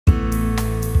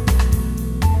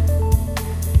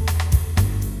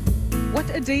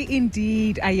What a day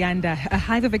indeed, Ayanda. A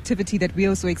hive of activity that we're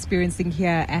also experiencing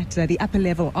here at the upper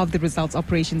level of the Results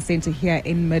Operations Center here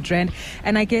in Midrand.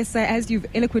 And I guess, as you've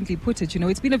eloquently put it,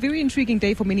 it's been a very intriguing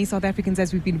day for many South Africans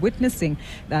as we've been witnessing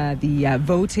the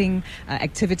voting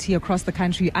activity across the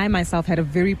country. I myself had a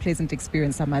very pleasant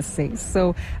experience, I must say.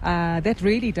 So that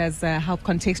really does help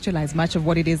contextualize much of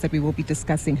what it is that we will be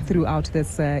discussing throughout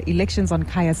this Elections on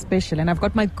Kaya special. And I've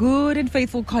got my good and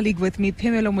faithful colleague with me,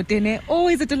 Phemelo Motene.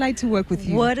 Always a delight to work with you.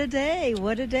 What a day,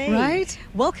 what a day. Right?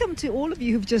 Welcome to all of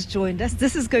you who've just joined us.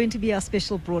 This is going to be our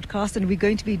special broadcast, and we're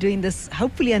going to be doing this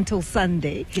hopefully until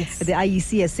Sunday. Yes. The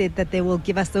IEC has said that they will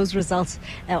give us those results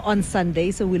on Sunday,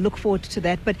 so we look forward to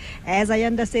that. But as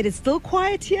Ayanda said, it's still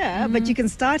quiet here, but you can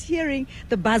start hearing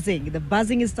the buzzing. The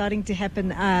buzzing is starting to happen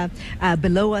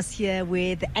below us here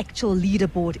where the actual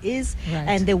leaderboard is. Right.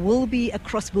 And there will be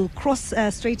we'll cross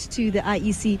straight to the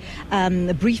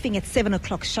IEC briefing at 7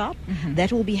 o'clock sharp.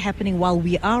 That will be happening while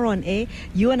we are on air.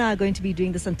 You and I are going to be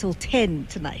doing this until 10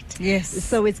 tonight. Yes.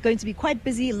 So it's going to be quite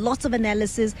busy, lots of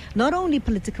analysis, not only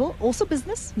political, also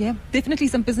business. Yeah, definitely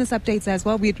some business updates as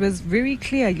well. It was very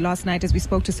clear last night as we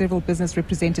spoke to several business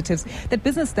representatives that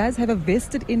business does have a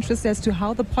vested interest as to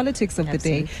how the politics of the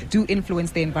day do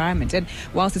influence the environment. And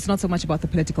whilst it's not so much about the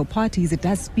political parties, it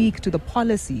does speak to the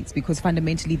policies, because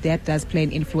fundamentally that does play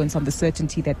an influence on the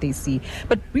certainty that they see.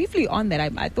 But briefly on that,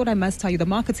 I thought I must tell you the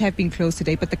markets have been closed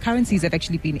today, but the currencies have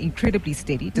actually been incredibly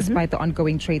steady despite the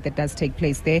ongoing trade that does take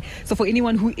place there. So for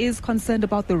anyone who is concerned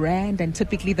about the rand and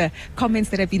typically the comments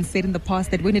that have been said in the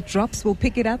past that when it drops we'll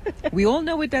pick it up, we all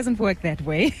know it doesn't work that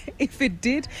way. If it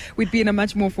did, we'd be in a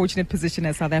much more fortunate position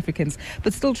as South Africans.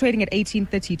 But still trading at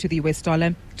 18.30 to the US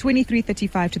dollar,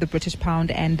 23.35 to the British pound,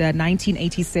 and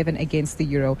 19.87 against the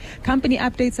euro. Company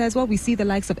updates as well. We see the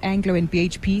likes of Anglo and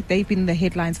BHP. They've been in the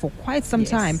headlines for quite some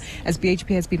time, as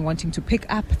BHP has been wanting to pick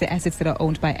up the assets that are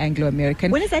owned by Anglo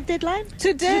American. When is that deadline?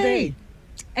 Today.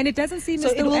 And it doesn't seem so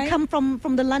as it will come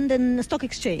from the London Stock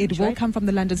Exchange. It will come from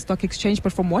the London Stock Exchange,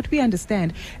 but from what we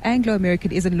understand, Anglo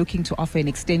American isn't looking to offer an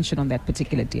extension on that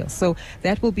particular deal. So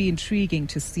that will be intriguing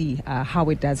to see how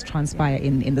it does transpire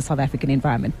in the South African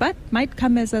environment. But might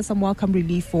come as some welcome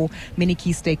relief for many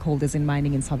key stakeholders in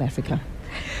mining in South Africa.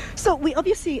 So we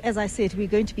obviously, as I said, we're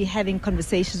going to be having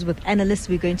conversations with analysts.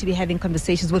 We're going to be having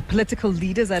conversations with political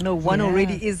leaders. I know one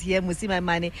already is here, Musima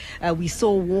Mane. We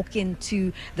saw walk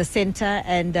into the center,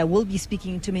 and we'll be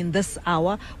speaking to him in this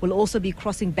hour. We'll also be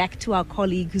crossing back to our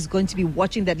colleague who's going to be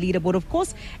watching that leaderboard. Of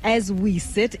course, as we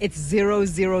sit, it's 000.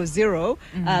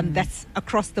 That's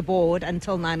across the board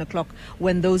until 9 o'clock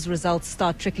when those results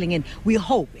start trickling in. We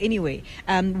hope, anyway.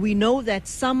 We know that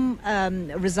some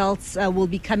results will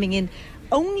be coming in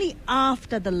only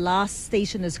after the last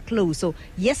station is closed. So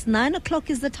yes, 9 o'clock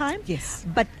is the time. Yes.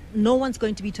 But no one's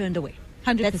going to be turned away.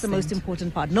 100%. That's the most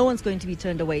important part. No one's going to be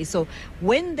turned away. So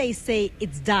when they say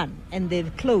it's done and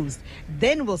they've closed,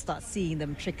 then we'll start seeing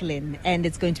them trickle in, and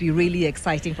it's going to be really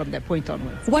exciting from that point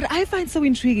onwards. What I find so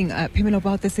intriguing, Phemelo,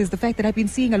 about this is the fact that I've been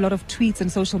seeing a lot of tweets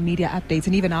and social media updates,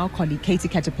 and even our colleague Katie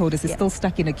Catapodis is still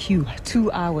stuck in a queue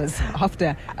 2 hours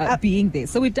after being there.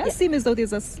 So it does seem as though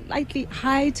there's a slightly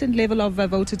heightened level of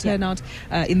voter turnout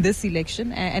in this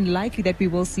election, and likely that we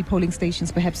will see polling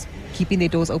stations perhaps keeping their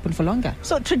doors open for longer.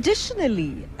 So traditionally,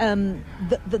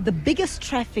 the biggest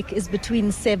traffic is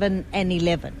between 7 and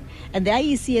 11. And the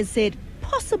IEC has said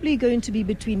possibly going to be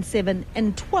between 7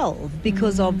 and 12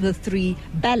 because of the 3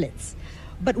 ballots.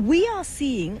 But we are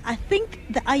seeing, I think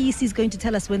the IEC is going to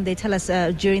tell us when they tell us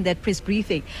during that press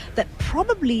briefing, that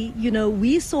probably,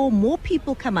 we saw more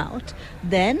people come out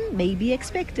than maybe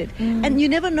expected. And you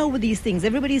never know with these things.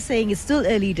 Everybody's saying it's still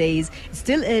early days. It's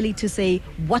still early to say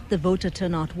what the voter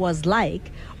turnout was like.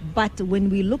 But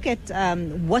when we look at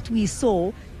what we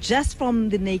saw just from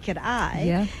the naked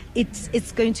eye,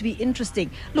 it's going to be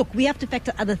interesting. Look, we have to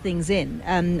factor other things in.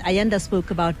 Ayanda spoke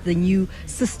about the new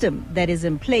system that is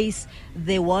in place.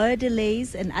 There were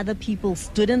delays and other people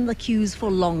stood in the queues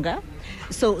for longer.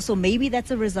 So maybe that's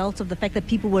a result of the fact that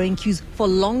people were in queues for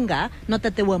longer, not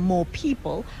that there were more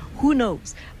people. Who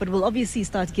knows? But we'll obviously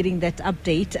start getting that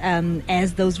update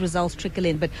as those results trickle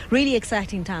in. But really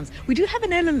exciting times. We do have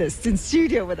an analyst in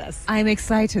studio with us. I'm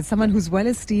excited. Someone who's well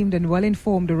esteemed and well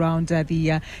informed around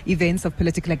the events of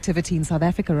political activity in South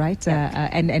Africa, right?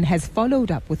 And has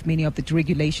followed up with many of the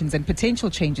regulations and potential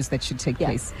changes that should take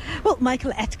place. Well,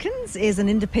 Michael Atkins is an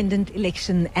independent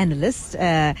election analyst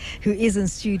who is in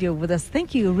studio with us.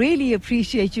 Thank you. Really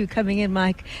appreciate you coming in,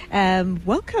 Mike.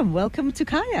 Welcome to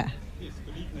Kaya. Yes,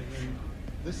 good evening. And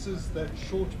this is that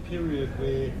short period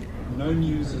where no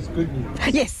news is good news.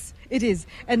 Yes. It is.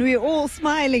 And we're all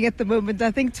smiling at the moment.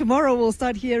 I think tomorrow we'll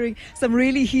start hearing some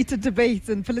really heated debates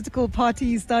and political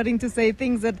parties starting to say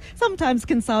things that sometimes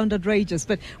can sound outrageous.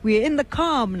 But we're in the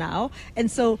calm now. And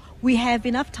so we have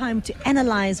enough time to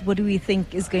analyze what do we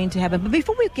think is going to happen. But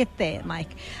before we get there, Mike,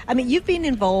 I mean, you've been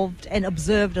involved and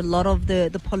observed a lot of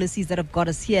the policies that have got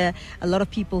us here. A lot of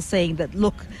people saying that,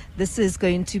 look, this is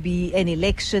going to be an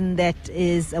election that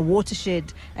is a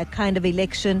watershed, a kind of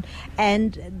election.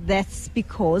 And that's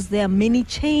because there are many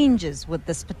changes with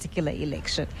this particular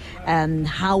election.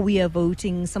 How we are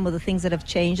voting, some of the things that have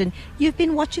changed. And you've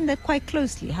been watching that quite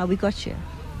closely, how we got here.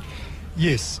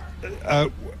 Yes.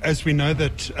 As we know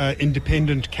that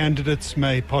independent candidates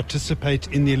may participate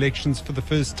in the elections for the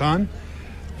first time,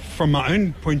 from my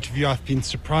own point of view, I've been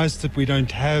surprised that we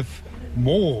don't have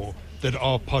more that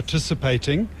are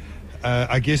participating.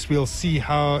 I guess we'll see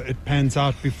how it pans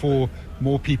out before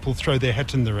more people throw their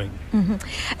hat in the ring.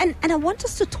 Mm-hmm. And I want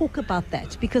us to talk about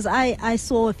that because I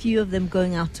saw a few of them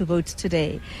going out to vote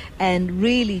today and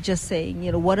really just saying,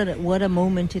 you know, what a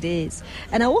moment it is.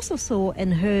 And I also saw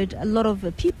and heard a lot of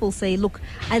people say, look,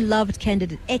 I loved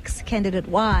candidate X, candidate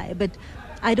Y, but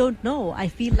I don't know. I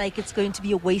feel like it's going to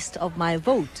be a waste of my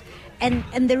vote.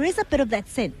 And there is a bit of that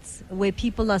sense where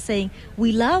people are saying,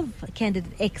 we love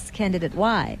candidate X, candidate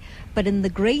Y, but in the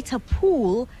greater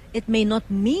pool, it may not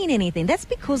mean anything. That's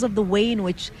because of the way in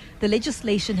which the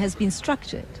legislation has been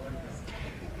structured.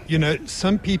 You know,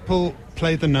 some people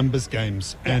play the numbers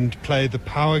games and play the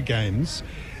power games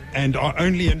and are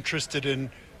only interested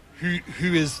in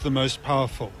who is the most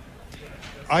powerful.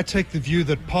 I take the view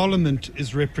that Parliament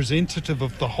is representative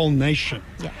of the whole nation.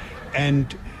 Yeah.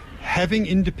 And having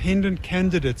independent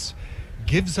candidates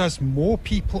gives us more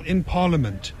people in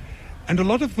Parliament. And a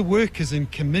lot of the work is in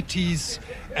committees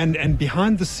and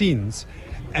behind the scenes.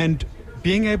 And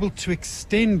being able to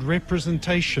extend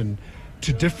representation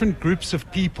to different groups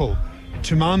of people,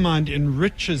 to my mind,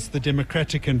 enriches the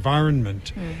democratic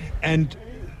environment. And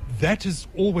that is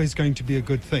always going to be a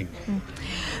good thing.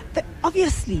 But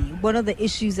obviously, one of the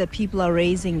issues that people are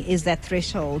raising is that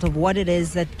threshold of what it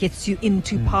is that gets you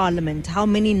into Parliament. How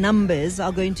many numbers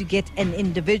are going to get an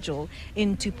individual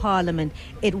into Parliament?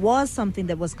 It was something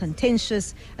that was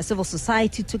contentious. A civil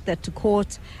society took that to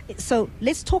court. So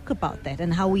let's talk about that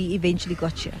and how we eventually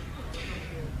got here.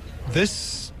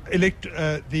 This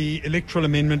the Electoral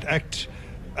Amendment Act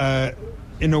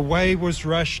in a way was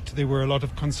rushed. There were a lot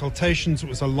of consultations. It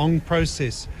was a long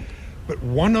process. But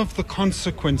one of the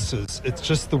consequences, it's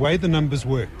just the way the numbers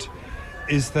worked,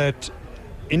 is that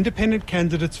independent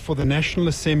candidates for the National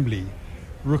Assembly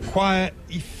require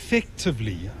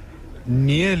effectively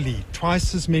nearly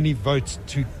twice as many votes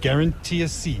to guarantee a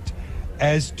seat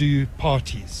as do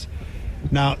parties.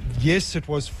 Now, yes, it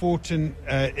was fought in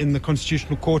the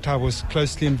Constitutional Court. I was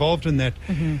closely involved in that.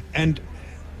 And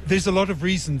there's a lot of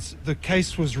reasons. The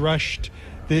case was rushed.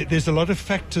 There's a lot of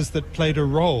factors that played a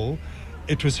role.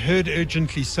 It was heard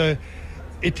urgently. So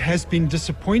it has been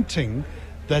disappointing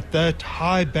that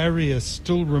high barrier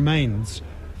still remains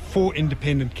for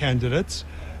independent candidates.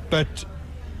 But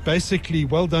basically,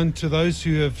 well done to those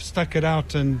who have stuck it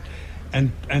out and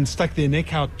stuck their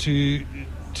neck out to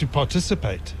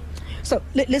participate. So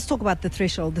let's talk about the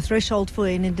threshold. The threshold for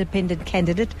an independent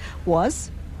candidate was.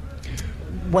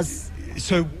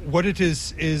 So what it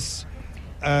is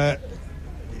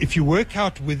if you work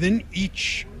out within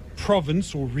each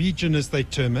province or region, as they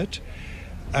term it,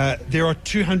 there are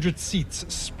 200 seats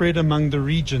spread among the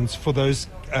regions for those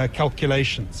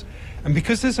calculations. And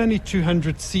because there's only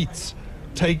 200 seats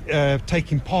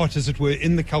taking part, as it were,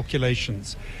 in the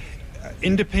calculations,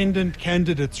 independent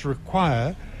candidates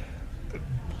require,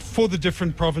 for the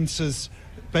different provinces,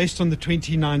 based on the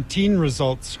 2019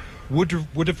 results, would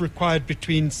have required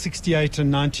between 68 and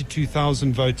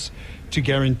 92,000 votes to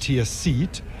guarantee a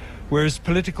seat, whereas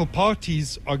political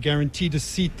parties are guaranteed a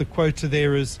seat. The quota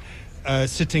there is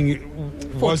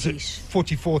was it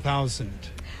 44,000,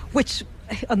 which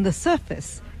on the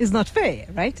surface is not fair,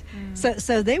 right?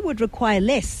 So they would require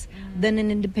less than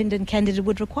an independent candidate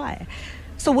would require.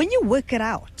 So when you work it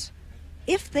out,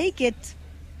 if they get,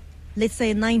 let's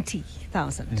say,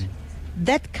 90,000,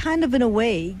 that kind of in a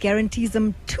way guarantees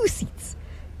them 2 seats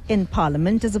in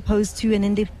Parliament as opposed to an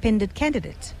independent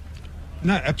candidate.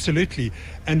 No, absolutely.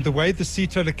 And the way the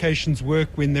seat allocations work,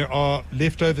 when there are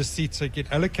leftover seats that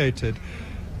get allocated,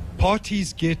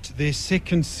 parties get their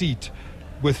second seat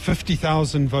with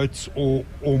 50,000 votes or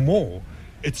more.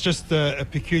 It's just a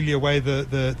peculiar way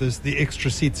the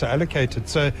extra seats are allocated.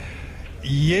 So,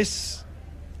 yes,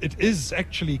 it is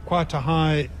actually quite a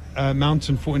high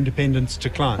mountain for independents to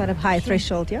climb. Quite a high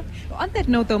threshold, yeah. On that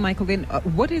note, though, Michael, then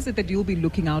what is it that you'll be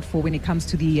looking out for when it comes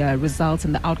to the results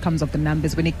and the outcomes of the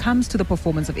numbers, when it comes to the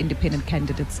performance of independent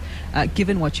candidates,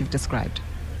 given what you've described?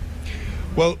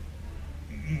 Well,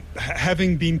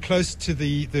 having been close to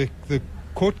the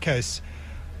court case,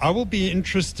 I will be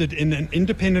interested in an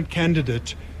independent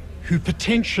candidate who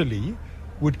potentially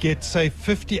would get, say,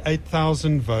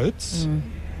 58,000 votes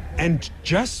and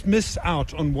just miss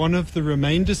out on one of the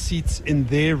remainder seats in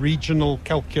their regional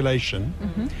calculation,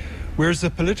 whereas a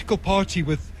political party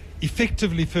with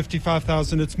effectively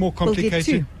 55,000, it's more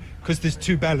complicated because there's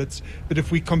two ballots. But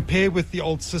if we compare with the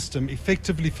old system,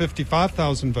 effectively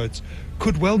 55,000 votes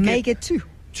could well get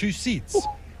two seats. Ooh.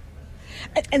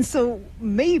 And so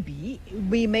maybe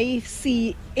we may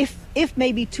see, if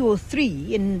maybe 2 or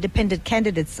 3 independent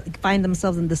candidates find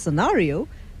themselves in this scenario,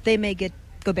 they may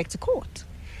go back to court.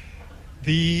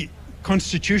 The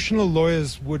constitutional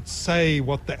lawyers would say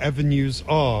what the avenues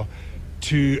are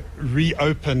to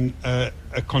reopen a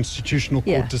constitutional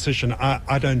court decision.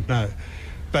 I don't know.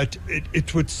 But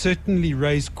it would certainly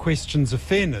raise questions of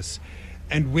fairness.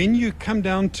 And when you come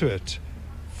down to it,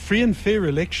 free and fair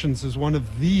elections is one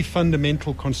of the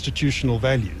fundamental constitutional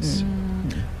values.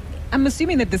 I'm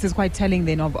assuming that this is quite telling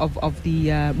then of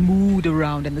the mood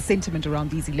around and the sentiment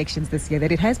around these elections this year,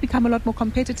 that it has become a lot more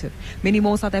competitive. Many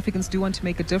more South Africans do want to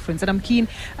make a difference. And I'm keen,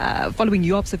 following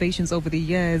your observations over the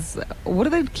years, what are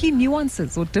the key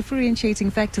nuances or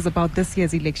differentiating factors about this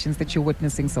year's elections that you're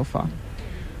witnessing so far?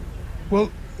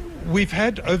 Well, we've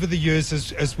had over the years,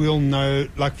 as we all know,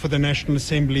 like for the National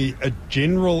Assembly, a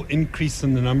general increase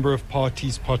in the number of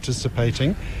parties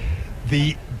participating.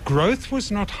 The growth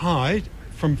was not high,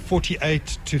 from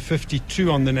 48 to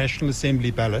 52 on the National Assembly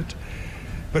ballot.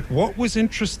 But what was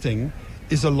interesting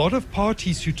is a lot of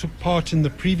parties who took part in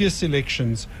the previous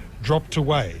elections dropped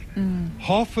away.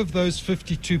 Half of those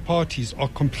 52 parties are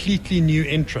completely new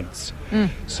entrants.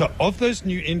 So of those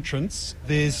new entrants,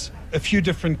 there's a few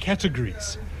different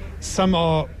categories. Some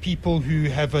are people who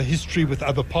have a history with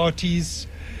other parties.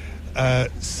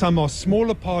 Some are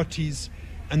smaller parties.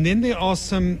 And then there are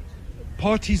some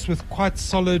parties with quite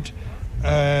solid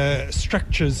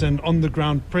structures and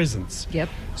on-the-ground presence.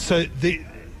 So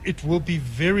it will be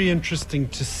very interesting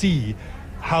to see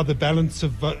how the balance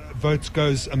of votes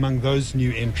goes among those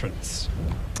new entrants.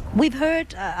 We've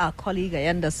heard our colleague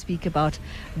Ayanda speak about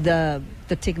the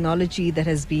technology that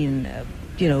has been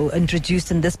introduced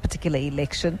in this particular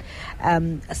election.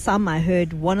 I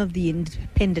heard one of the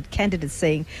independent candidates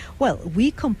saying, well, we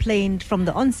complained from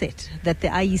the onset that the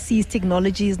IEC's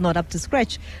technology is not up to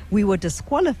scratch. We were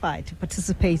disqualified to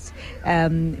participate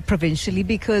provincially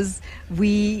because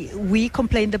we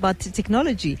complained about the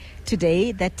technology.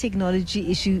 Today, that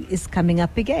technology issue is coming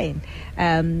up again.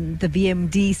 The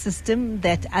VMD system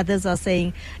that others are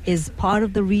saying is part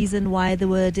of the reason why there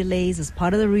were delays, is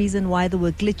part of the reason why there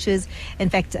were glitches. In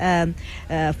fact,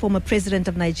 former president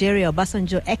of Nigeria,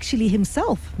 Obasanjo, actually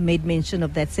himself made mention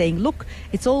of that, saying, look,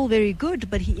 it's all very good,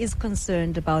 but he is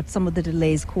concerned about some of the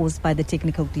delays caused by the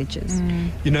technical glitches.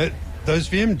 Those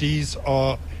VMDs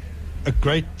are a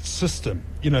great system,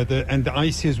 and the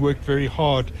IEC has worked very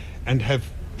hard and have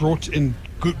brought in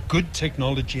good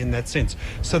technology in that sense.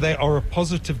 So they are a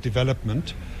positive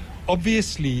development.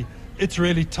 Obviously, it's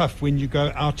really tough when you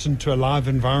go out into a live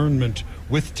environment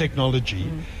with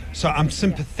technology. So I'm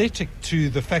sympathetic to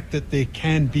the fact that there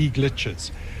can be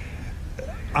glitches.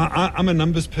 I'm a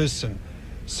numbers person,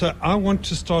 so I want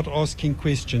to start asking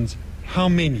questions. How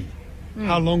many?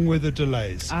 How long were the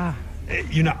delays?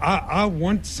 I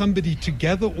want somebody to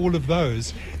gather all of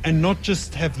those and not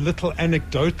just have little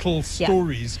anecdotal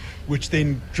stories which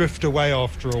then drift away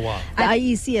after a while. The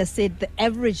IEC has said the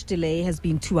average delay has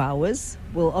been 2 hours.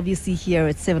 We'll obviously hear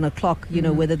at 7 o'clock,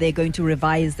 whether they're going to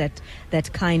revise that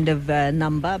kind of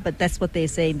number. But that's what they're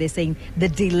saying. They're saying the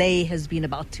delay has been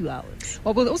about 2 hours.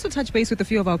 Well, we'll also touch base with a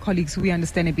few of our colleagues who we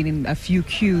understand have been in a few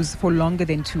queues for longer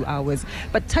than 2 hours.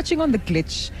 But touching on the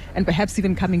glitch and perhaps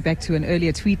even coming back to an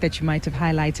earlier tweet that you might have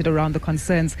highlighted around the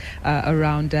concerns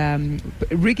around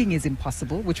rigging is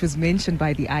impossible, which was mentioned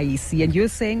by the IEC. And you're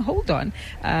saying, hold on,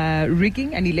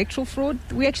 rigging and electoral fraud,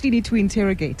 we actually need to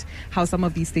interrogate how some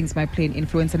of these things might play an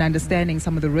influence and understanding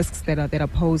some of the risks that are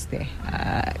posed there.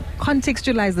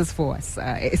 Contextualize this for us,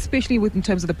 especially in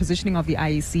terms of the positioning of the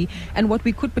IEC and what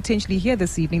we could potentially hear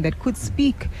this evening that could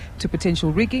speak to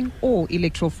potential rigging or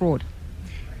electoral fraud.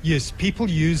 Yes, people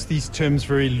use these terms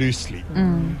very loosely.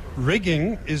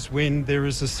 Rigging is when there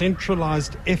is a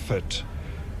centralized effort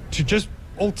to just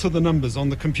alter the numbers on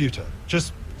the computer.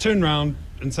 Just turn around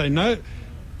and say, no,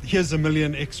 here's 1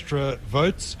 million extra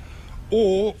votes.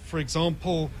 Or, for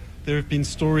example, there have been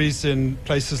stories in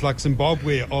places like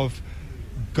Zimbabwe of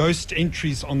ghost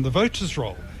entries on the voters'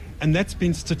 roll, and that's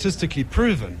been statistically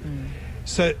proven.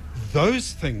 So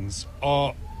those things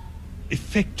are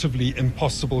effectively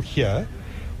impossible here.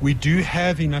 We do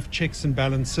have enough checks and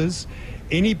balances.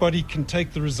 Anybody can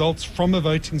take the results from a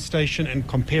voting station and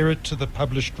compare it to the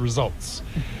published results.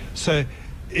 So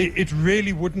it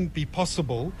really wouldn't be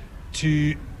possible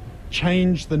to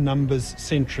change the numbers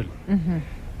centrally.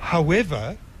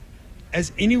 However,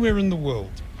 as anywhere in the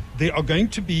world, there are going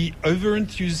to be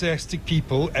over-enthusiastic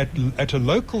people at a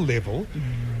local level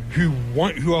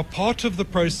who are part of the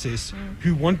process,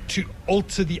 who want to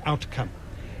alter the outcome.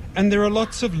 And there are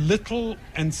lots of little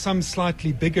and some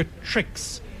slightly bigger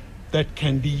tricks that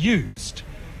can be used.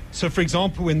 So, for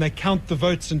example, when they count the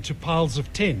votes into piles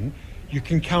of 10, you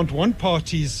can count one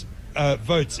party's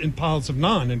votes in piles of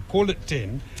 9 and call it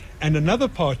 10, and another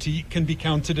party can be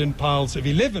counted in piles of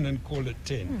 11 and call it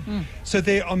 10. So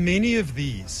there are many of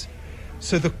these.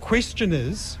 So the question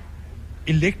is,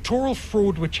 electoral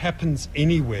fraud which happens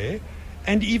anywhere,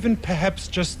 and even perhaps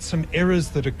just some errors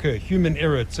that occur, human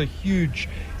error, it's a huge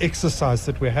exercise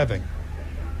that we're having.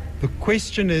 The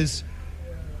question is,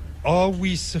 are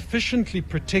we sufficiently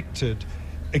protected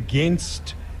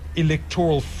against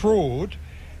electoral fraud,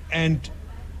 and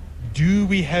do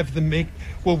we have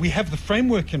we have the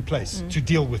framework in place to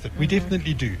deal with it. We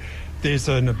definitely do. There's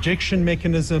an objection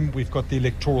mechanism. We've got the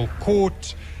electoral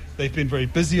court. They've been very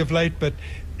busy of late, but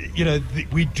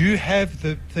we do have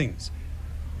the things.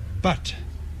 But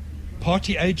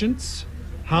party agents,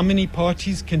 how many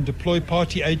parties can deploy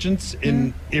party agents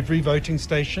in every voting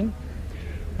station?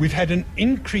 We've had an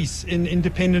increase in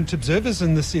independent observers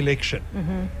in this election.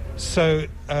 So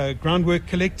Groundwork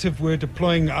Collective were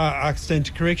deploying, I stand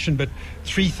to correction, but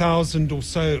 3,000 or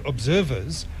so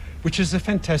observers, which is a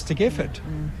fantastic effort.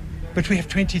 But we have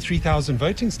 23,000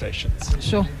 voting stations.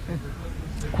 Sure.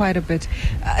 Quite a bit.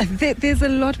 There's a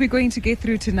lot we're going to get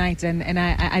through tonight, and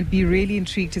I'd be really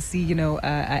intrigued to see,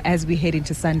 as we head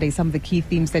into Sunday, some of the key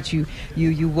themes that you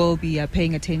will be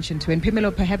paying attention to. And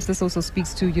Phemelo, perhaps this also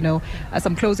speaks to,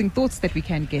 some closing thoughts that we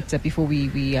can get before we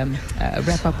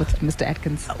wrap up with Mr.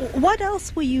 Atkins. What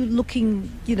else were you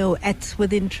looking, at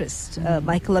with interest,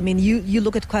 Michael? I mean, you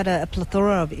look at quite a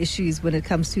plethora of issues when it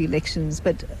comes to elections,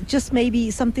 but just maybe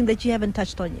something that you haven't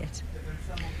touched on yet.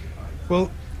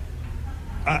 Well,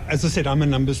 as I said, I'm a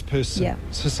numbers person. Yeah.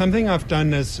 So something I've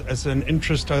done as an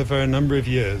interest over a number of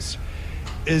years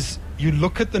is you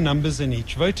look at the numbers in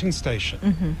each voting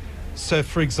station. So,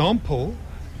 for example,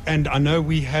 and I know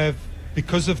we have,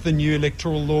 because of the new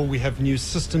electoral law, we have new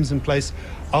systems in place.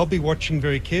 I'll be watching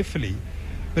very carefully.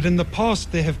 But in the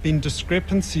past, there have been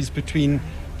discrepancies between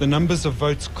the numbers of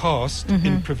votes cast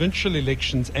in provincial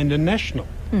elections and in national.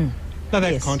 Now,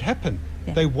 that can't happen.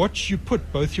 Yeah. They watch you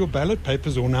put both your ballot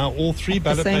papers, or now all three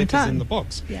ballot papers, in the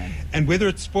box. Yeah. And whether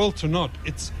it's spoilt or not,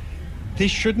 there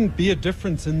shouldn't be a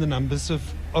difference in the numbers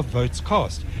of votes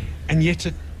cast. And yet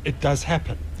it does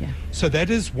happen. Yeah. So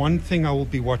that is one thing I will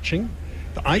be watching.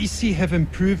 The IEC have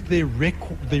improved their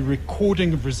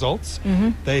recording of results.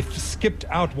 They've skipped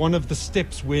out one of the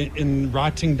steps in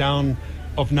writing down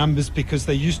of numbers, because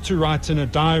they used to write in a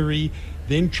diary,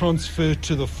 then transfer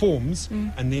to the forms,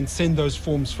 and then send those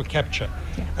forms for capture.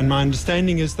 Yeah. And my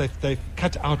understanding is they've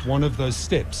cut out one of those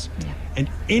steps. Yeah. And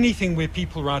anything where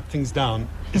people write things down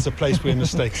is a place where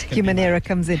mistakes can human be error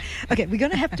comes in. Okay, we're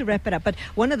going to have to wrap it up. But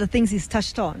one of the things he's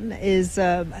touched on is,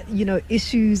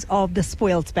 issues of the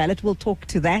spoiled ballot. We'll talk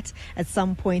to that at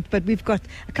some point. But we've got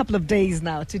a couple of days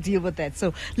now to deal with that.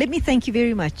 So let me thank you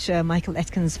very much, Michael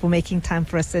Atkins, for making time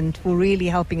for us and for really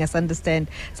helping us understand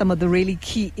some of the really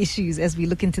key issues as we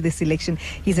look into this election.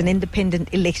 He's an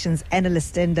independent elections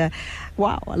analyst, and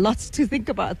wow, a lot to think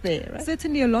about there. Right?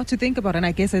 Certainly a lot to think about. And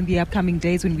I guess in the upcoming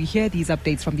days, when we hear these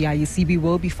updates from the IEC, we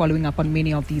will be following up on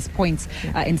many of these points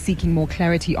and seeking more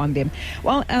clarity on them.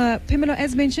 Well, Phemelo,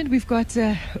 as mentioned, we've got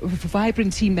a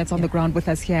vibrant team that's on the ground with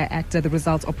us here at the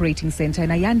Results Operating Center.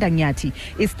 And Ayanda Nyati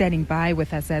is standing by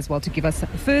with us as well to give us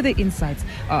further insights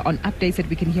on updates that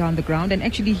we can hear on the ground, and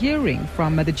actually hearing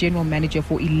from the General Manager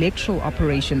for Electoral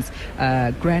Operations,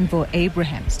 Granville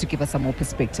Abrahams, to give us some more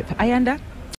perspective. Ayanda?